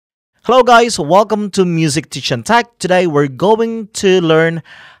Hello guys, welcome to Music Teach and Tech. Today we're going to learn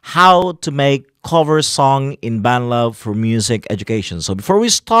how to make cover song in Bandlab for music education. So before we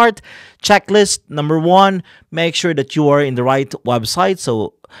start, checklist number 1, make sure that you are in the right website.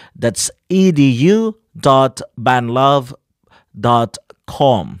 So that's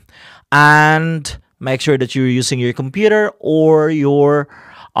edu.bandlab.com, and make sure that you're using your computer or your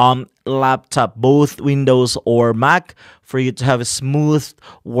laptop, both Windows or Mac, for you to have a smooth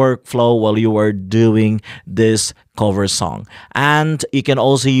workflow while you are doing this cover song. And you can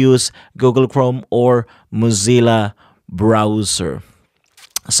also use Google Chrome or Mozilla browser.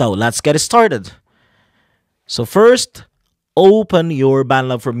 So let's get started. So first, open your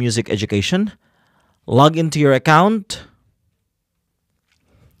Bandlab for Music Education. Log into your account.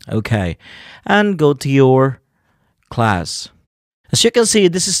 Okay. And go to your class. As you can see,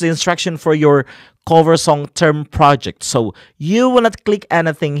 this is the instruction for your cover song term project. So you will not click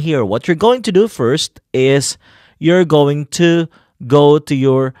anything here. What you're going to do first is you're going to go to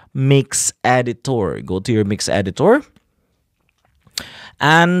your mix editor. Go to your mix editor.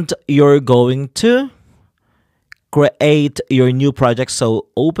 And you're going to create your new project. So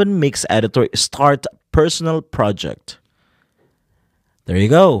open mix editor, start personal project. There you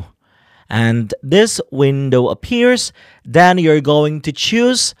go. And this window appears. Then you're going to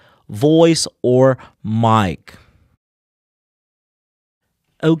choose voice or mic.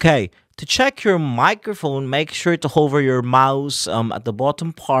 Okay, to check your microphone, make sure to hover your mouse at the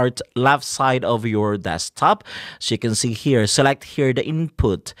bottom part left side of your desktop. So you can see here, select here the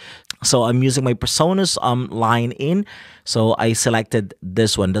input. So I'm using my Personas line in. So I selected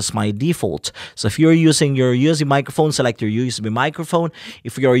this one. That's my default. So if you're using your USB microphone, select your USB microphone.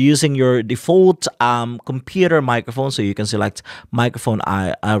 If you're using your default computer microphone, so you can select microphone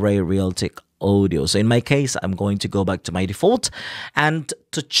array Realtek audio. So in my case, I'm going to go back to my default. And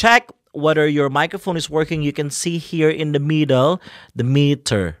to check whether your microphone is working, you can see here in the middle the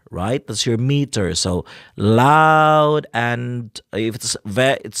meter, right? That's your meter. So loud, and if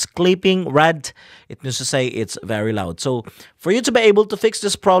it's clipping red, it means to say it's very loud. So for you to be able to fix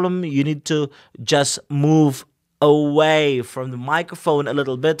this problem, you need to just move away from the microphone a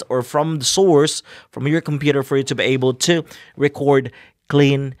little bit, or from the source, from your computer, for you to be able to record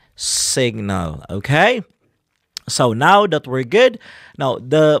clean signal. Okay, so now that we're good, now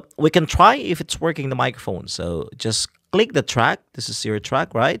we can try if it's working, the microphone. So just click the track. This is your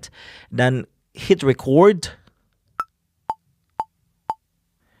track, right? Then hit record.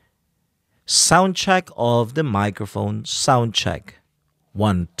 Sound check of the microphone. Sound check.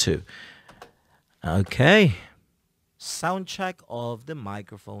 1, 2. Okay. Sound check of the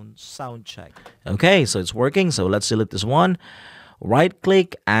microphone. Sound check. Okay, so it's working. So let's delete this one. Right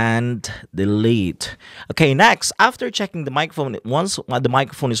click and delete. Okay, next, after checking the microphone, once the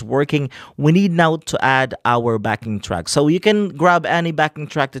microphone is working, we need now to add our backing track. So you can grab any backing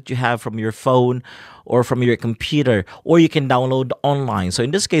track that you have from your phone or from your computer, or you can download online. So in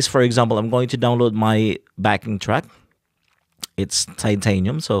this case, for example, I'm going to download my backing track. It's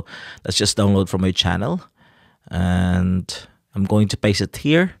titanium, so let's just download from my channel. And I'm going to paste it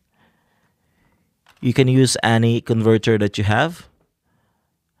here. You can use any converter that you have.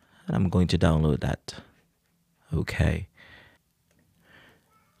 I'm going to download that. Okay.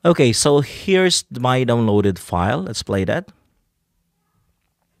 Okay, so here's my downloaded file. Let's play that.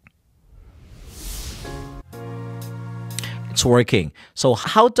 It's working. So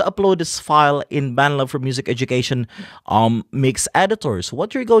how to upload this file in Bandlab for Music Education mix editors?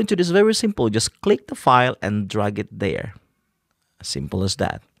 What you're going to do is very simple. Just click the file and drag it there. Simple as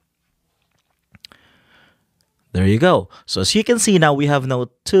that. There you go. So as you can see now, we have now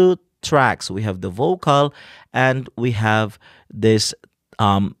 2 tracks. We have the vocal and we have this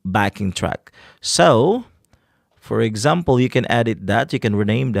backing track. So, for example, you can edit that. You can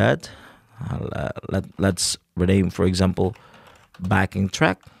rename that. Let's rename, for example, backing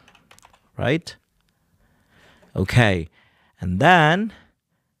track. Right? Okay. And then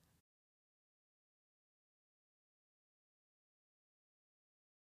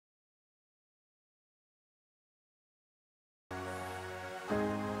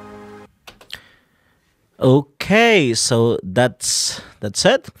okay, so that's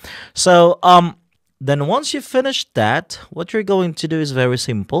it. So then once you finish that, what you're going to do is very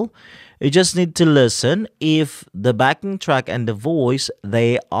simple. You just need to listen if the backing track and the voice,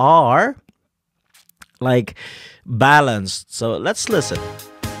 they are like balanced. So let's listen.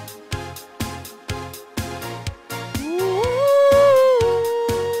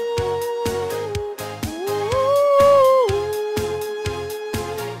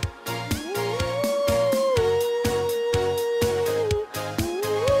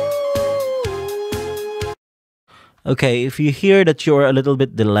 Okay, if you hear that you're a little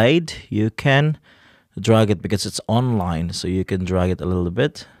bit delayed, you can drag it because it's online, so you can drag it a little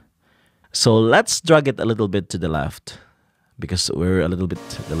bit. So let's drag it a little bit to the left because we're a little bit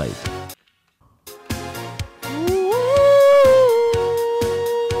delayed.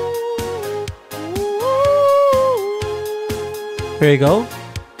 Here you go.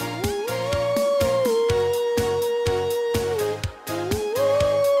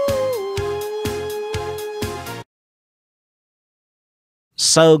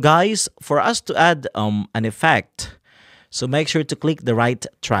 So guys, for us to add an effect, so make sure to click the right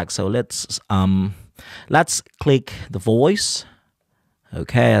track. So let's click the voice.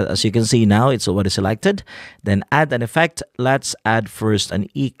 Okay, as you can see now, it's already selected. Then add an effect. Let's add first an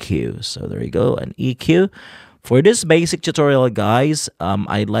EQ. So there you go, an EQ. For this basic tutorial, guys,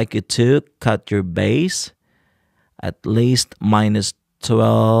 I'd like you to cut your bass at least minus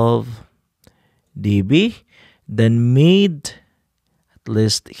 12 dB. Then mid, at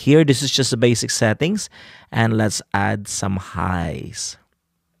least here. This is just the basic settings. And let's add some highs.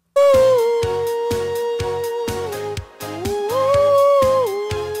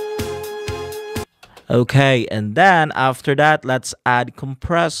 Okay, and then after that, let's add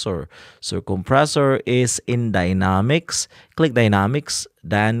compressor. So compressor is in dynamics. Click dynamics,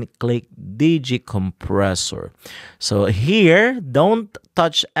 then click DG compressor. So here, don't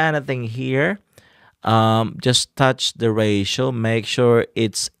touch anything here. Just touch the ratio. Make sure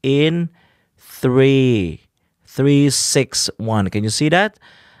it's in 3:6:1. Can you see that?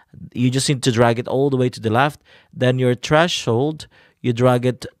 You just need to drag it all the way to the left. Then your threshold, you drag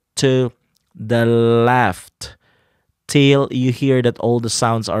it to the left till you hear that all the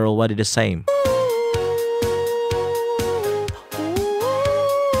sounds are already the same.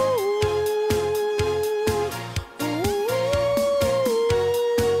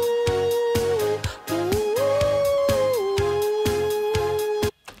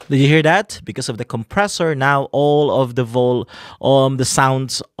 Did you hear that? Because of the compressor, now all of the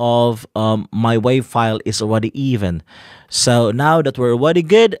sounds of my wave file is already even. So now that we're already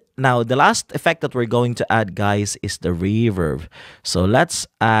good, now the last effect that we're going to add, guys, is the reverb. So let's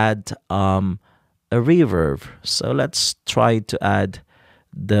add a reverb. So let's try to add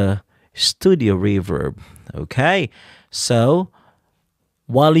the studio reverb. Okay. So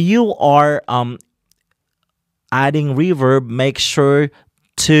while you are adding reverb, make sure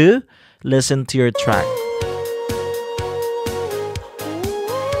to listen to your track.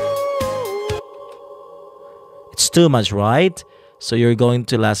 It's too much, right? So you're going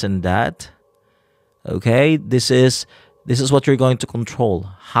to lessen that. Okay, this is what you're going to control,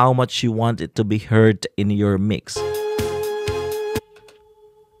 how much you want it to be heard in your mix.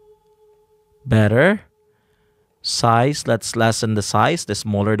 Better. Size, let's lessen the size. The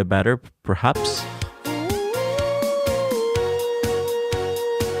smaller the better, perhaps.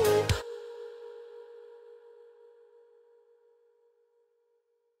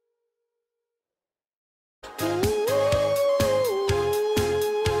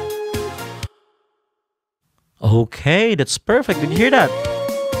 Okay, that's perfect. Did you hear that?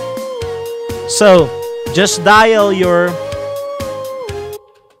 So, just dial your...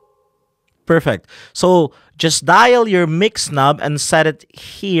 Perfect. So, just dial your mix knob and set it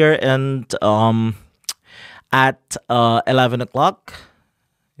here and at 11 o'clock.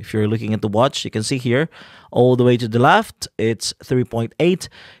 If you're looking at the watch, you can see here, all the way to the left, it's 3.8.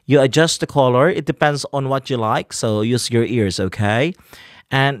 You adjust the color. It depends on what you like, so use your ears, okay?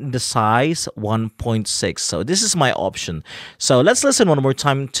 And the size, 1.6. So this is my option. So let's listen one more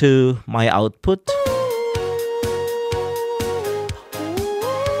time to my output.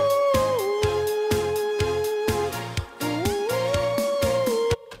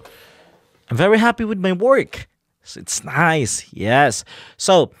 I'm very happy with my work. It's nice. Yes.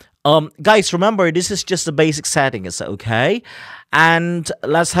 So, guys, remember, this is just the basic settings, okay? And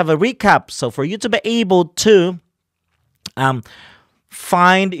let's have a recap. So for you to be able to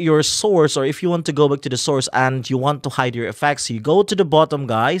find your source, or if you want to go back to the source and you want to hide your effects, you go to the bottom,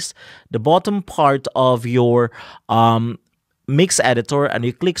 guys, the bottom part of your mix editor, and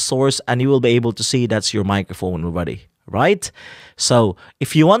you click source, and you will be able to see that's your microphone already, right? So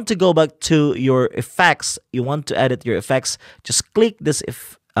if you want to go back to your effects, you want to edit your effects, just click this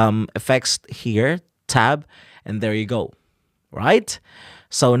effects here, tab, and there you go, right?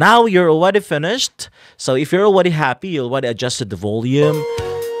 So now you're already finished. So if you're already happy, you already adjusted the volume,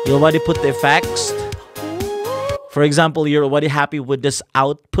 you already put the effects. For example, you're already happy with this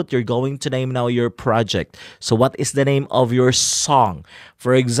output. You're going to name now your project. So what is the name of your song?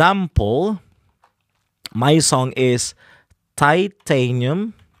 For example, my song is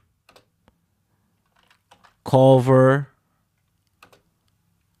Titanium cover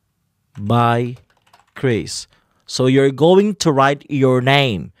by Chris. So you're going to write your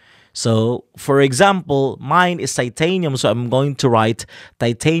name. So for example, mine is Titanium, so I'm going to write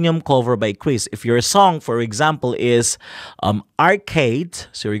Titanium cover by Chris. If your song, for example, is Arcade,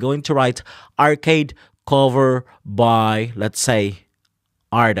 so you're going to write Arcade cover by, let's say,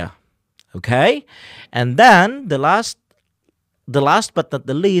 Arda. Okay? And then the last but not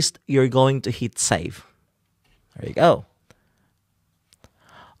the least, you're going to hit save. There you go.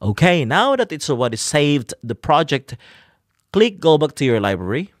 Okay, now that it's already saved the project, click go back to your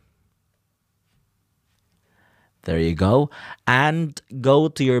library. There you go. And go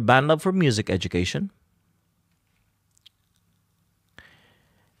to your Bandlab for Music Education.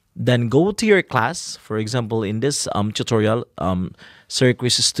 Then go to your class. For example, in this tutorial, Sir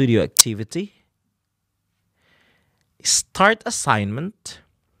Chris Studio activity. Start assignment.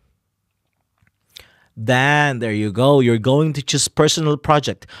 Then there you go. You're going to choose personal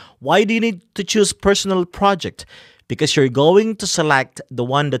project. Why do you need to choose personal project? Because you're going to select the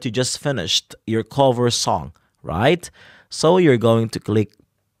one that you just finished, your cover song, right? So you're going to click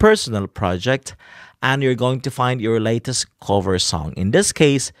personal project and you're going to find your latest cover song. In this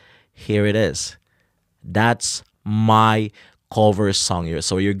case, here it is. That's my cover song here.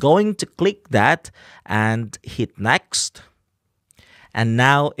 So you're going to click that and hit next. And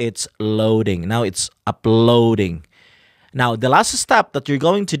now it's loading. Now it's uploading. Now, the last step that you're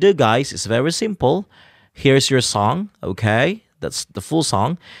going to do, guys, is very simple. Here's your song, okay? That's the full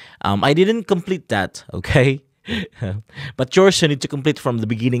song. I didn't complete that, okay? But yours, you need to complete from the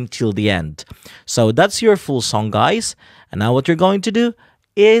beginning till the end. So that's your full song, guys. And now what you're going to do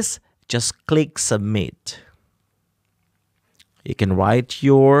is just click submit. You can write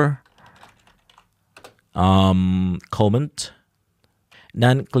your comment.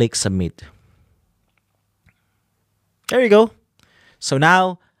 Then click submit. There you go. So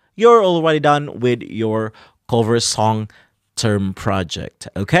now you're already done with your cover song term project.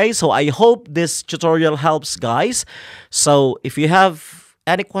 Okay, so I hope this tutorial helps, guys. So if you have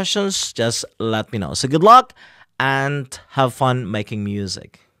any questions, just let me know. So good luck and have fun making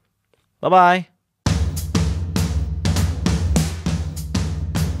music. Bye-bye.